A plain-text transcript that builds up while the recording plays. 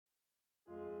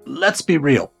Let's be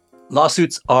real.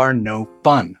 Lawsuits are no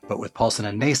fun, but with Paulson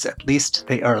and Nace, at least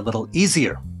they are a little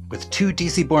easier. With two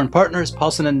DC-born partners,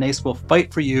 Paulson and Nace will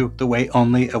fight for you the way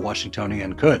only a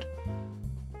Washingtonian could.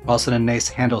 Paulson and Nace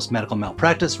handles medical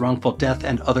malpractice, wrongful death,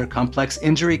 and other complex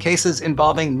injury cases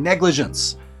involving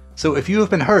negligence. So if you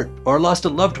have been hurt or lost a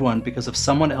loved one because of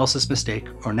someone else's mistake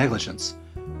or negligence,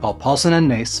 call Paulson and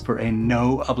Nace for a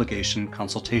no-obligation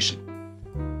consultation.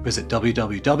 Visit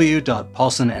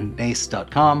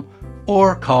www.paulsonandnace.com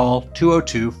or call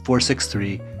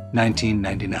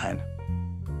 202-463-1999.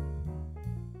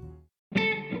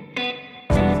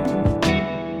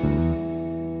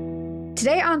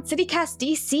 Today on CityCast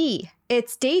DC,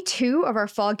 it's day 2 of our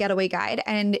fall getaway guide,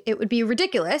 and it would be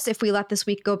ridiculous if we let this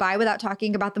week go by without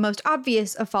talking about the most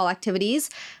obvious of fall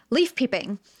activities,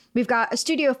 leaf-peeping. We've got a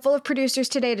studio full of producers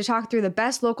today to talk through the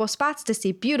best local spots to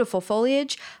see beautiful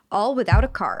foliage, all without a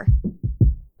car.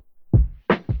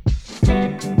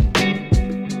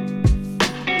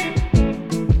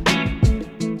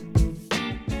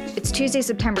 It's Tuesday,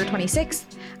 September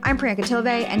 26th. I'm Priyanka Tilve,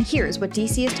 and here's what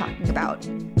DC is talking about.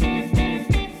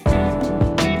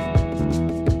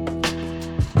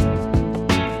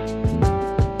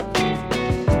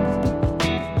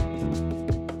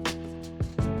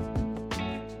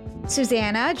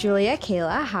 Susanna, Julia,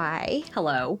 Kayla, hi.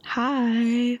 Hello.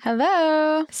 Hi.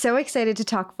 Hello. So excited to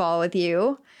talk fall with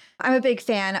you. I'm a big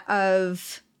fan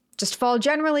of just fall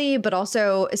generally, but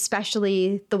also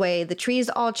especially the way the trees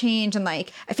all change. And I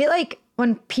feel like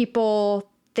when people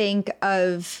think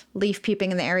of leaf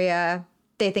peeping in the area,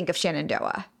 they think of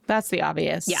Shenandoah. That's the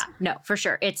obvious. Yeah, no, for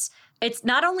sure. It's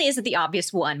not only is it the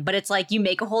obvious one, but it's like you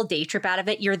make a whole day trip out of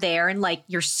it. You're there in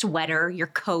your sweater, you're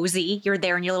cozy, you're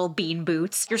there in your little bean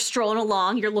boots, you're strolling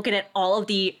along, you're looking at all of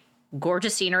the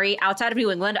gorgeous scenery. Outside of New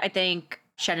England, I think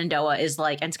Shenandoah is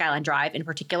and Skyline Drive in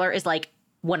particular is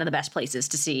one of the best places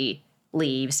to see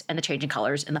leaves and the changing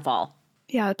colors in the fall.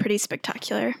 Yeah, pretty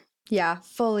spectacular. Yeah,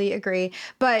 fully agree.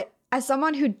 But as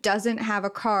someone who doesn't have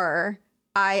a car,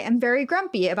 I am very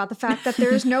grumpy about the fact that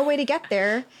there is no way to get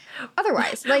there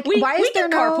otherwise. Why is there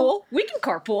no carpool? We can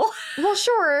carpool. Well,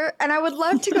 sure. And I would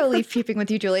love to go leaf peeping with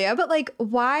you, Julia. But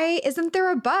why isn't there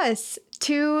a bus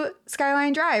to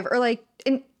Skyline Drive or a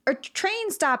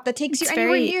train stop that takes you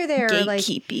anywhere near there?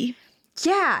 Gatekeepy.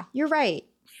 Yeah, you're right.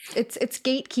 It's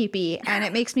gatekeepy, and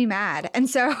it makes me mad. And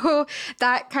so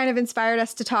that kind of inspired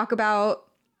us to talk about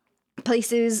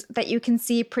places that you can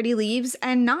see pretty leaves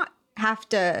and not have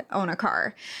to own a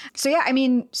car. So yeah,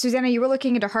 Susanna, you were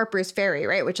looking into Harper's Ferry,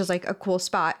 right? Which is a cool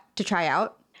spot to try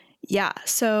out. Yeah.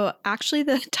 So actually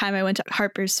the time I went to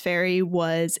Harper's Ferry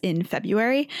was in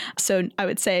February. So I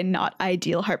would say not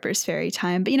ideal Harper's Ferry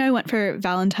time. But, I went for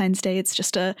Valentine's Day. It's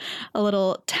just a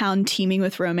little town teeming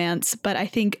with romance. But I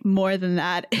think more than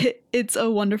that, it's a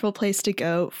wonderful place to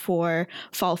go for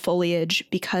fall foliage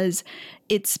because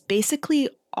it's basically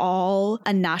all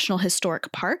a National Historic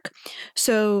Park.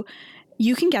 So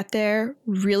you can get there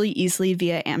really easily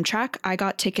via Amtrak. I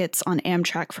got tickets on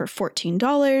Amtrak for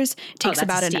 $14. Takes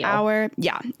about an hour.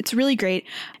 Yeah, it's really great.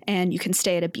 And you can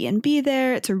stay at a B&B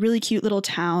there. It's a really cute little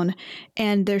town.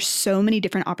 And there's so many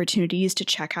different opportunities to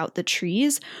check out the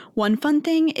trees. One fun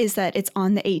thing is that it's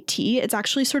on the AT. It's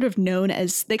actually sort of known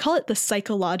as, they call it the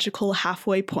psychological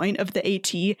halfway point of the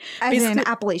AT. As in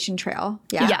Appalachian Trail.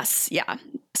 Yeah. Yes, yeah.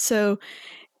 So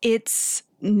it's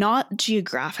not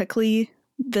geographically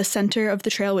the center of the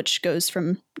trail, which goes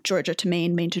from Georgia to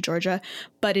Maine, Maine to Georgia,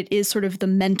 but it is sort of the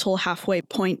mental halfway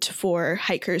point for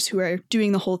hikers who are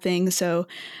doing the whole thing. So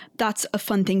that's a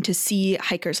fun thing to see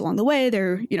hikers along the way.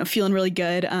 They're, feeling really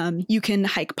good. You can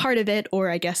hike part of it, or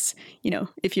I guess,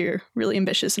 if you're really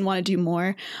ambitious and want to do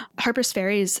more. Harper's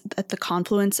Ferry is at the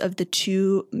confluence of the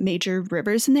two major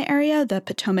rivers in the area, the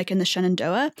Potomac and the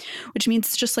Shenandoah, which means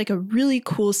it's just a really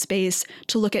cool space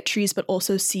to look at trees, but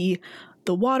also see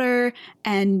the water.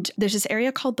 And there's this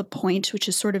area called the Point, which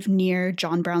is sort of near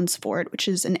John Brown's Fort, which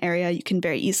is an area you can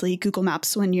very easily Google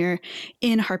Maps when you're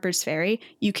in Harper's Ferry.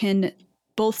 You can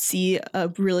both see a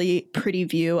really pretty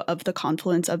view of the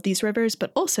confluence of these rivers,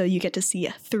 but also you get to see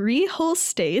 3 whole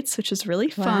states, which is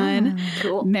really fun. Wow.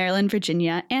 Cool. Maryland,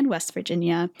 Virginia, and West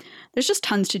Virginia. There's just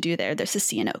tons to do there. There's the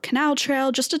C&O Canal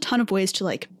Trail, just a ton of ways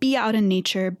to be out in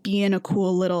nature, be in a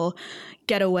cool little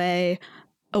getaway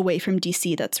away from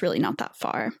DC that's really not that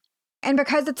far. And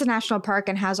because it's a national park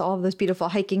and has all of those beautiful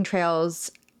hiking trails,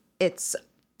 it's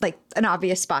an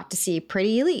obvious spot to see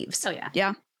pretty leaves. Oh, yeah.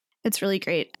 Yeah, it's really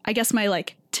great. I guess my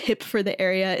tip for the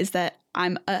area is that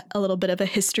I'm a little bit of a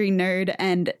history nerd,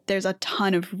 and there's a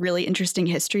ton of really interesting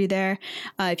history there.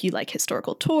 If you like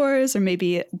historical tours or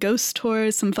maybe ghost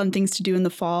tours, some fun things to do in the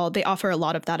fall, they offer a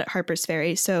lot of that at Harper's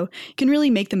Ferry. So you can really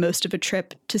make the most of a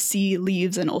trip to see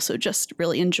leaves and also just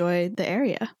really enjoy the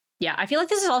area. Yeah, I feel like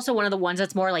this is also one of the ones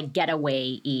that's more like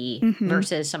getaway-y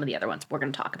versus some of the other ones we're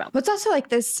going to talk about. But it's also like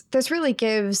this really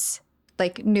gives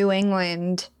like New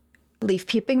England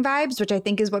leaf-peeping vibes, which I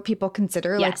think is what people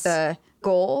consider like the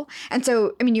goal. And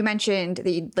so, I mean, you mentioned that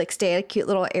you like stay at a cute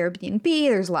little Airbnb.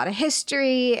 There's a lot of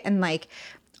history and like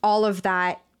all of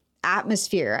that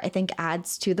atmosphere, I think,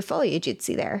 adds to the foliage you'd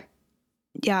see there.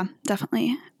 Yeah,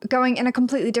 definitely. Going in a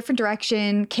completely different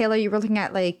direction, Kayla, you were looking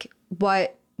at like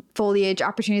what foliage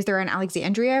opportunities there are in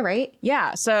Alexandria, right?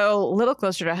 Yeah, so a little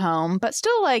closer to home, but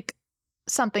still like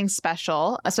something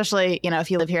special, especially, you know,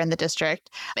 if you live here in the district,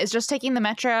 is just taking the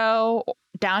metro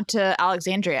down to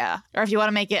Alexandria. Or if you want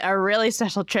to make it a really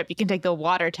special trip, you can take the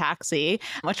water taxi,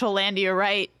 which will land you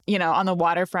right, you know, on the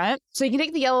waterfront. So you can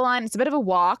take the yellow line. It's a bit of a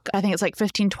walk. I think it's like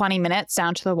 15, 20 minutes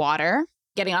down to the water,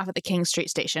 getting off at the King Street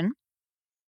station.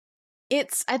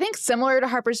 It's, I think, similar to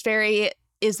Harper's Ferry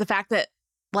is the fact that,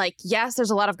 like, yes,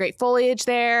 there's a lot of great foliage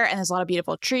there and there's a lot of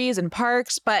beautiful trees and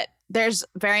parks, but there's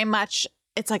very much,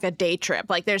 it's like a day trip.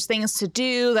 Like there's things to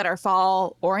do that are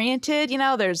fall oriented. You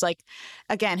know, there's like,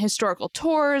 again, historical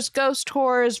tours, ghost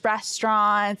tours,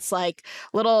 restaurants, like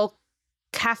little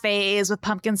cafes with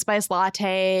pumpkin spice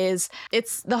lattes.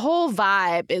 It's the whole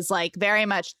vibe is like very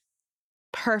much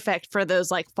perfect for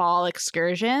those like fall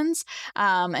excursions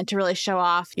and to really show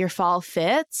off your fall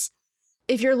fits.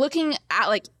 If you're looking at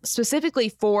like specifically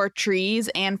for trees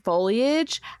and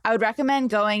foliage, I would recommend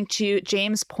going to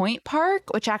James Point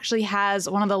Park, which actually has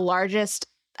one of the largest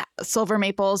silver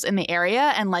maples in the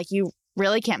area. And like you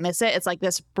really can't miss it. It's like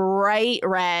this bright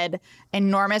red,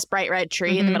 enormous bright red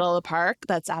tree in the middle of the park.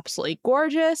 That's absolutely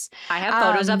gorgeous. I have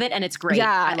photos of it and it's great.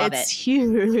 Yeah, I love it's it.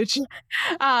 huge.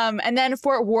 And then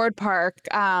Fort Ward Park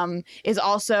is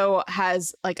also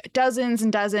has like dozens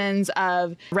and dozens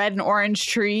of red and orange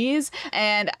trees.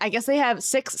 And I guess they have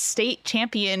 6 state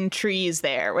champion trees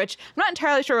there, which I'm not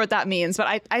entirely sure what that means, but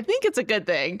I think it's a good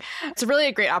thing. It's really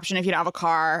a great option if you don't have a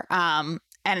car.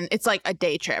 And it's like a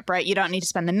day trip, right? You don't need to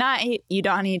spend the night. You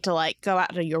don't need to like go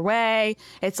out of your way.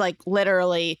 It's like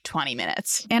literally 20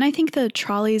 minutes. And I think the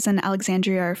trolleys in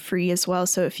Alexandria are free as well.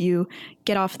 So if you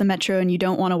get off the metro and you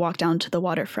don't want to walk down to the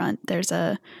waterfront, there's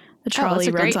the trolley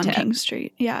runs on King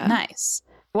Street. Yeah. Nice.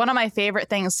 One of my favorite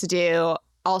things to do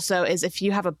also is if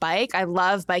you have a bike, I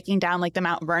love biking down like the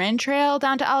Mount Vernon Trail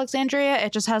down to Alexandria.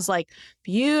 It just has like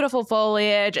beautiful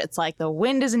foliage. It's like the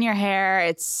wind is in your hair.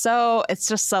 It's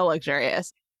just so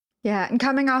luxurious. Yeah, and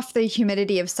coming off the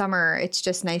humidity of summer, it's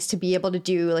just nice to be able to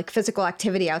do like physical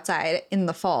activity outside in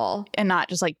the fall. And not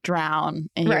just like drown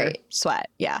in your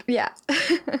sweat. Yeah. Yeah.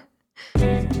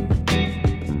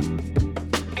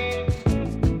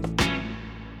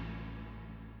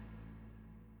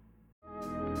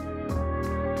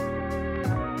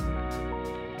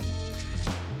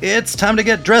 It's time to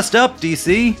get dressed up,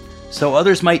 DC! So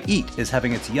Others Might Eat is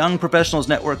having its Young Professionals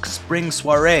Network Spring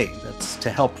Soiree. That's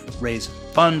to help raise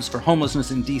funds for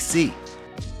homelessness in DC.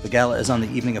 The gala is on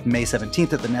the evening of May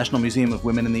 17th at the National Museum of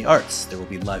Women in the Arts. There will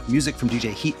be live music from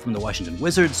DJ Heat from the Washington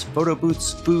Wizards, photo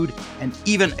booths, food, and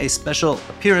even a special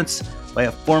appearance by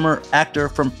a former actor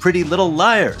from Pretty Little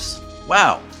Liars.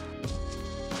 Wow!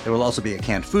 There will also be a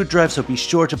canned food drive, so be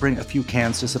sure to bring a few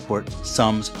cans to support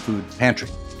Sum's Food Pantry.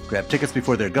 Grab tickets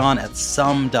before they're gone at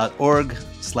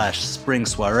sum.org/spring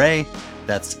soiree.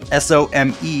 That's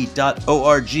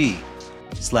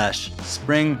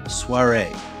some.org/spring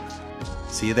soiree.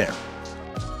 See you there.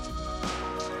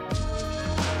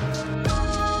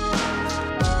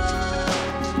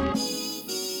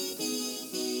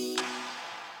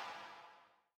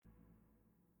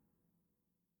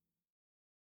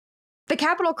 The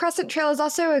Capitol Crescent Trail is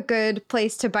also a good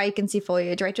place to bike and see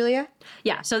foliage, right, Julia?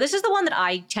 Yeah, so this is the one that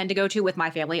I tend to go to with my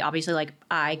family. Obviously, like,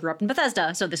 I grew up in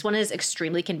Bethesda, so this one is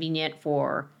extremely convenient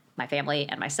for my family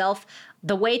and myself.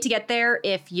 The way to get there,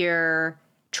 if you're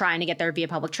trying to get there via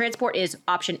public transport, is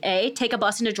option A, take a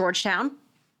bus into Georgetown,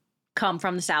 come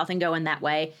from the south and go in that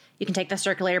way. You can take the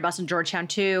circulator bus in Georgetown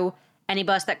too. Any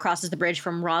bus that crosses the bridge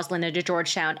from Roslyn into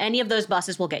Georgetown, any of those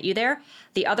buses will get you there.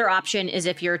 The other option is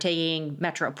if you're taking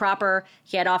Metro proper,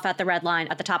 head off at the red line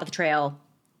at the top of the trail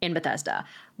in Bethesda.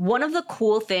 One of the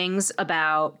cool things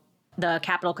about the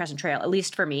Capitol Crescent Trail, at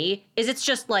least for me, is it's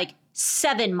just like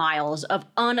 7 miles of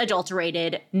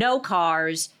unadulterated, no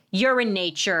cars, you're in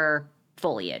nature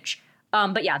foliage.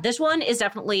 But yeah, this one is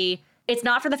definitely, it's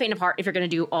not for the faint of heart if you're going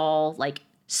to do all like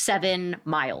 7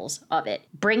 miles of it.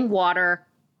 Bring water.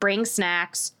 bring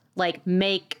snacks, like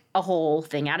make a whole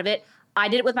thing out of it. I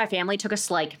did it with my family. It took us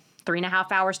like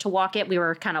 3.5 hours to walk it. We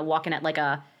were kind of walking at like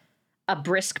a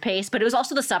brisk pace, but it was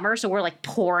also the summer, so we're like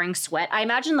pouring sweat. I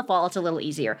imagine in the fall it's a little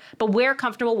easier, but wear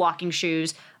comfortable walking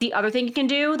shoes. The other thing you can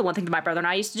do, the one thing that my brother and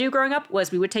I used to do growing up,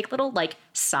 was we would take little like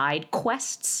side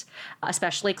quests,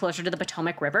 especially closer to the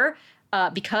Potomac River,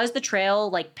 because the trail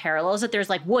like parallels it. There's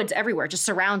like woods everywhere, just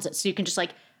surrounds it, so you can just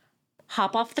like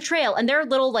hop off the trail. And there are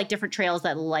little like different trails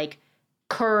that like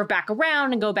curve back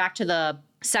around and go back to the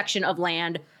section of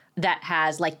land that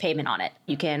has like pavement on it.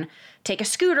 You can take a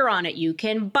scooter on it, you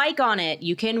can bike on it,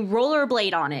 you can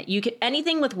rollerblade on it, you can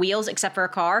anything with wheels except for a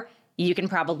car, you can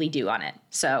probably do on it.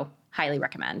 So highly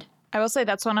recommend. I will say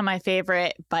that's one of my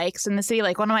favorite bikes in the city.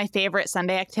 Like one of my favorite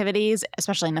Sunday activities,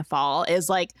 especially in the fall, is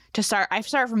like I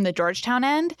start from the Georgetown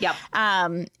end. Yep.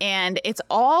 And it's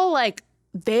all like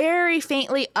very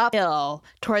faintly uphill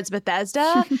towards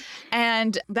Bethesda.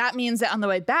 And that means that on the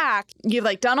way back, you've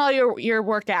like done all your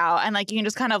workout and like you can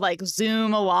just kind of like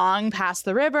zoom along past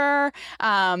the river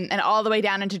and all the way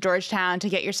down into Georgetown to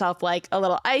get yourself like a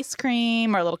little ice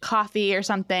cream or a little coffee or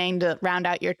something to round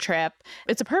out your trip.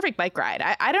 It's a perfect bike ride.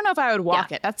 I don't know if I would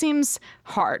walk it. That seems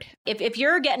hard. If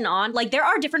you're getting on, like there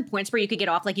are different points where you could get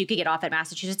off. Like you could get off at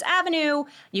Massachusetts Avenue.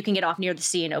 You can get off near the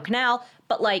C&O Canal.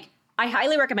 But like I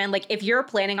highly recommend, like, if you're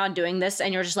planning on doing this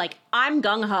and you're just like, I'm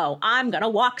gung-ho, I'm gonna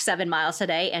walk 7 miles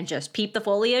today and just peep the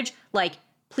foliage, like,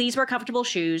 please wear comfortable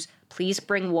shoes, please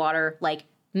bring water, like,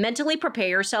 mentally prepare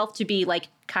yourself to be, like,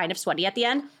 kind of sweaty at the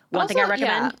end. One thing I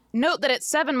recommend. Yeah. Note that it's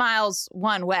 7 miles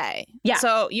one way. Yeah.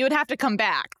 So you would have to come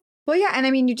back. Well, yeah, and I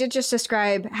mean, you did just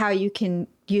describe how you can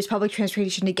use public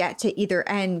transportation to get to either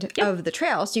end of the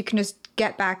trail, so you can just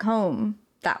get back home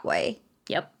that way.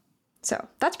 Yep. So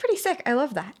that's pretty sick. I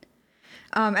love that.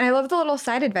 And I love the little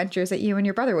side adventures that you and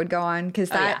your brother would go on, because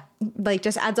that like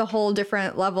just adds a whole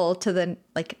different level to the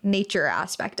like nature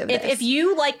aspect of this. If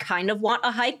you like kind of want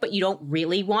a hike, but you don't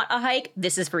really want a hike,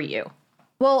 this is for you.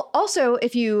 Well, also,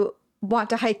 if you want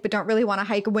to hike but don't really want to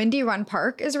hike, Windy Run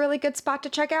Park is a really good spot to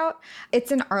check out.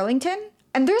 It's in Arlington,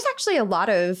 and there's actually a lot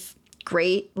of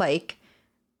great like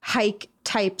hike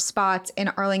type spots in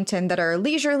Arlington that are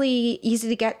leisurely, easy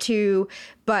to get to,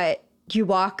 but you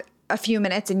walk a few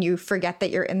minutes and you forget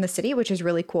that you're in the city, which is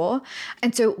really cool.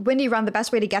 And so Windy Run, the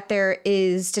best way to get there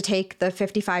is to take the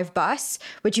 55 bus,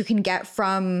 which you can get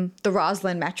from the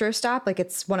Roslyn Metro stop. Like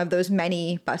it's one of those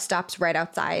many bus stops right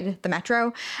outside the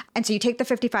metro. And so you take the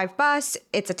 55 bus,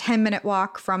 it's a 10-minute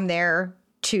walk from there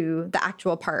to the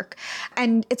actual park.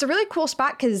 And it's a really cool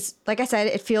spot because, like I said,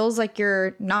 it feels like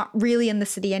you're not really in the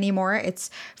city anymore. It's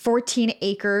 14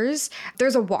 acres.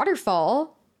 There's a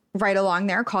waterfall right along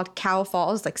there called Cow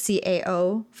Falls, like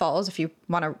CAO Falls, if you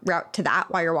want to route to that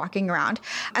while you're walking around.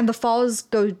 And the falls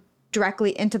go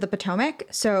directly into the Potomac.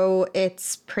 So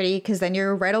it's pretty because then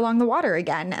you're right along the water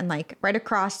again and like right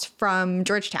across from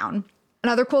Georgetown.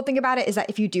 Another cool thing about it is that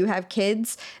if you do have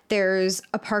kids, there's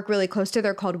a park really close to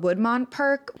there called Woodmont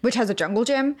Park, which has a jungle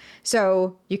gym.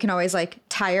 So you can always like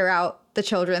tire out the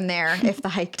children there if the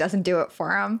hike doesn't do it for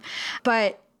them.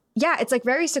 But yeah, it's like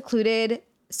very secluded.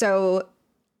 So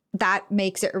that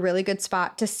makes it a really good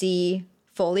spot to see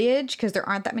foliage because there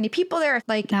aren't that many people there.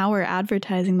 Like now we're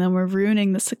advertising them. We're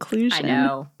ruining the seclusion. I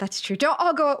know. That's true. Don't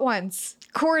all go at once.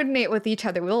 Coordinate with each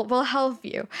other. We'll help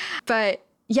you. But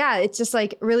yeah, it's just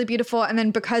like really beautiful. And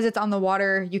then because it's on the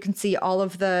water, you can see all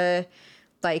of the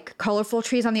like colorful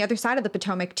trees on the other side of the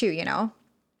Potomac too, you know?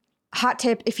 Hot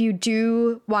tip, if you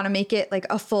do want to make it like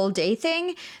a full day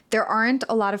thing, there aren't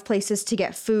a lot of places to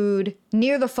get food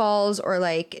near the falls or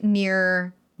like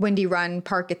near Windy Run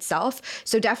Park itself.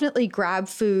 So definitely grab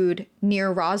food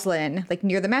near Roslyn, like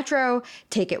near the metro,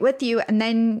 take it with you, and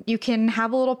then you can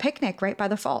have a little picnic right by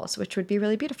the falls, which would be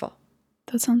really beautiful.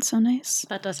 That sounds so nice.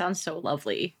 That does sound so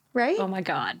lovely. Right? Oh my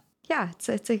God. Yeah,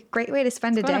 it's a great way to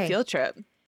spend a day. On a field trip.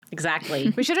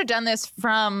 Exactly. We should have done this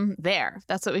from there.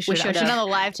 That's what we should have. We should have done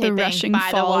the live The taping rushing by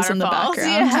falls the in the waterfalls.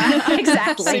 background. Yeah,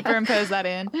 Exactly. Superimpose that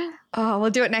in. Oh,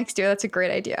 we'll do it next year. That's a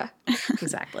great idea.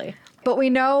 Exactly. But we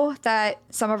know that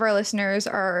some of our listeners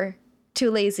are too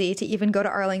lazy to even go to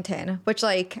Arlington, which,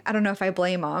 like, I don't know if I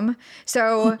blame them.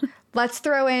 So let's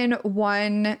throw in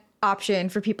one option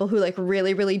for people who, like,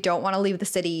 really, really don't want to leave the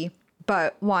city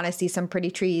but want to see some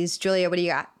pretty trees. Julia, what do you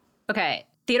got? Okay.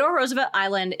 Theodore Roosevelt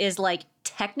Island is, like,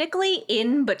 technically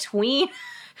in between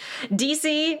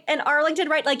DC and Arlington,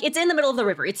 right? Like, it's in the middle of the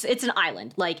river. It's an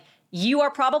island. Like, you are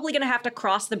probably going to have to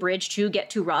cross the bridge to get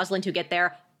to Roslyn to get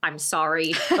there. I'm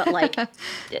sorry, but like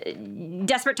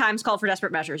desperate times call for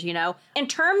desperate measures, you know? In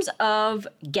terms of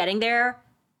getting there,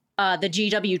 the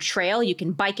GW Trail, you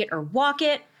can bike it or walk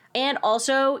it. And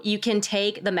also, you can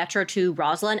take the metro to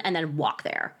Roslyn and then walk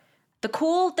there. The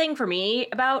cool thing for me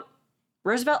about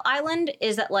Roosevelt Island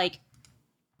is that, like,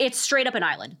 it's straight up an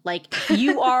island. Like,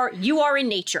 you are in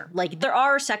nature. Like, there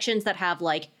are sections that have,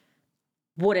 like,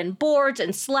 wooden boards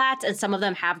and slats, and some of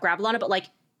them have gravel on it, but, like,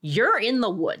 you're in the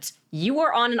woods. You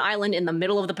are on an island in the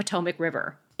middle of the Potomac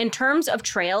River. In terms of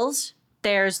trails,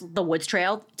 there's the Woods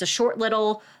Trail. It's a short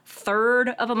little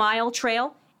 1/3 of a mile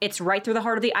trail. It's right through the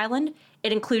heart of the island.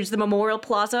 It includes the Memorial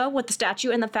Plaza with the statue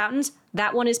and the fountains.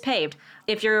 That one is paved.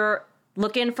 If you're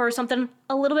looking for something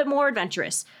a little bit more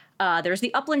adventurous, there's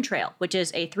the Upland Trail, which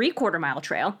is a 3/4 mile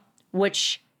trail,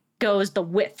 which goes the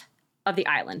width of the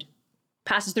island.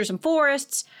 Passes through some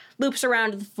forests, loops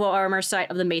around the former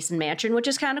site of the Mason Mansion, which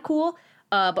is kind of cool,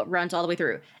 but runs all the way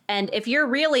through. And if you're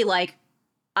really like,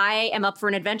 I am up for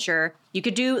an adventure, you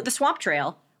could do the Swamp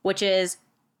Trail, which is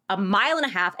 1.5 miles,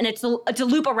 and it's a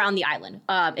loop around the island.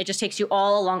 It just takes you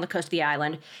all along the coast of the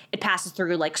island. It passes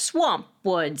through like swamp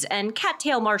woods and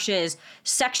cattail marshes.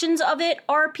 Sections of it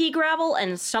are pea gravel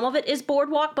and some of it is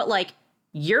boardwalk, but like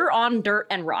you're on dirt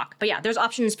and rock. But yeah, there's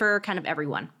options for kind of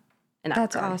everyone.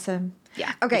 That's awesome.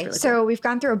 Yeah. Okay, really so cool. we've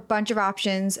gone through a bunch of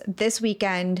options. This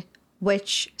weekend,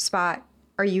 which spot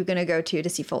are you going to go to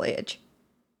see foliage?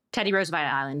 Teddy Roosevelt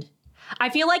Island. I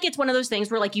feel like it's one of those things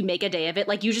where like you make a day of it.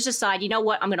 Like you just decide, you know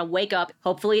what, I'm going to wake up.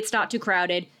 Hopefully it's not too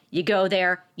crowded. You go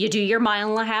there, you do your 1.5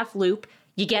 mile loop.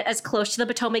 You get as close to the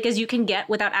Potomac as you can get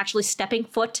without actually stepping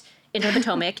foot into the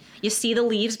Potomac. You see the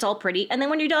leaves, it's all pretty. And then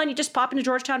when you're done, you just pop into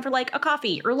Georgetown for like a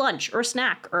coffee or lunch or a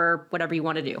snack or whatever you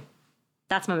want to do.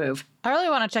 That's my move. I really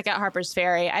want to check out Harper's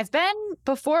Ferry. I've been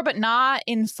before, but not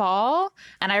in fall.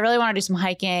 And I really want to do some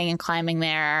hiking and climbing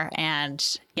there. And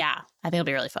yeah, I think it'll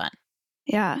be really fun.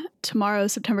 Yeah, tomorrow,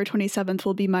 September 27th,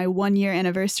 will be my 1-year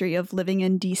anniversary of living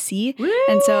in DC. Woo!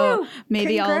 And so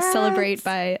maybe Congrats! I'll celebrate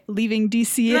by leaving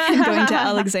DC and going to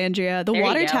Alexandria. The There you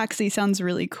water go. taxi sounds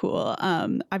really cool.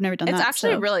 I've never done that. It's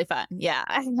actually so, really fun. Yeah,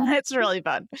 it's really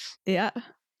fun. yeah,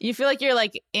 You feel like you're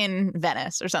like in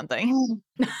Venice or something.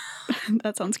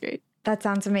 that sounds great. That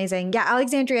sounds amazing. Yeah,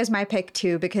 Alexandria is my pick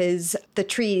too, because the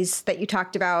trees that you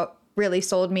talked about really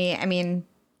sold me. I mean,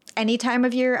 any time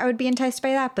of year I would be enticed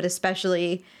by that, but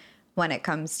especially when it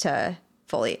comes to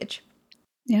foliage.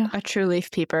 Yeah. A true leaf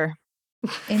peeper.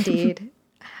 Indeed.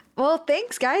 Well,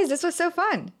 thanks, guys. This was so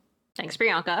fun. Thanks,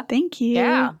 Priyanka. Thank you.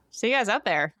 Yeah. See you guys out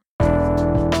there.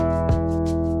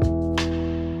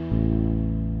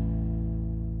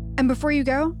 And before you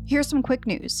go, here's some quick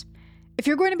news. If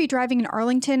you're going to be driving in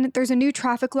Arlington, there's a new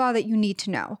traffic law that you need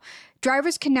to know.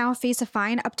 Drivers can now face a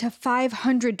fine up to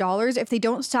 $500 if they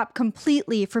don't stop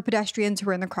completely for pedestrians who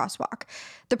are in the crosswalk.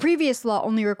 The previous law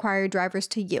only required drivers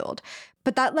to yield,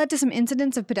 but that led to some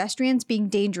incidents of pedestrians being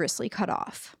dangerously cut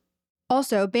off.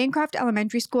 Also, Bancroft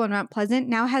Elementary School in Mount Pleasant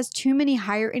now has too many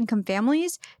higher-income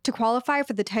families to qualify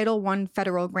for the Title I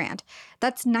federal grant.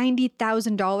 That's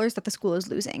 $90,000 that the school is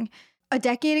losing. A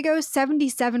decade ago,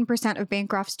 77% of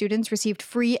Bancroft students received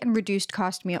free and reduced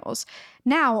cost meals.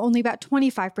 Now, only about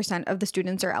 25% of the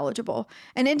students are eligible,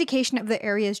 an indication of the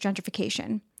area's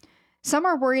gentrification. Some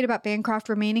are worried about Bancroft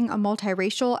remaining a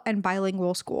multiracial and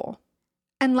bilingual school.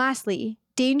 And lastly,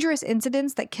 dangerous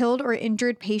incidents that killed or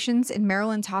injured patients in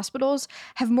Maryland's hospitals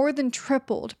have more than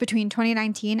tripled between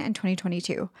 2019 and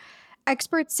 2022.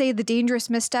 Experts say the dangerous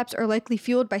missteps are likely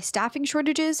fueled by staffing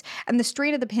shortages and the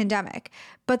strain of the pandemic,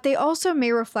 but they also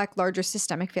may reflect larger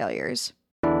systemic failures.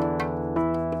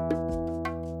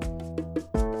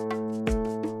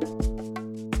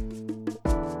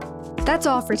 That's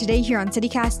all for today here on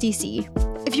CityCast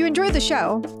DC. If you enjoyed the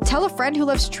show, tell a friend who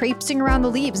loves traipsing around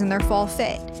the leaves in their fall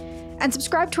fit. And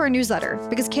subscribe to our newsletter,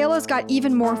 because Kayla's got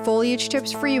even more foliage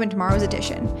tips for you in tomorrow's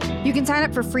edition. You can sign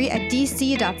up for free at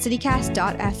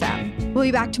dc.citycast.fm. We'll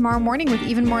be back tomorrow morning with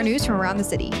even more news from around the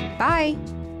city. Bye!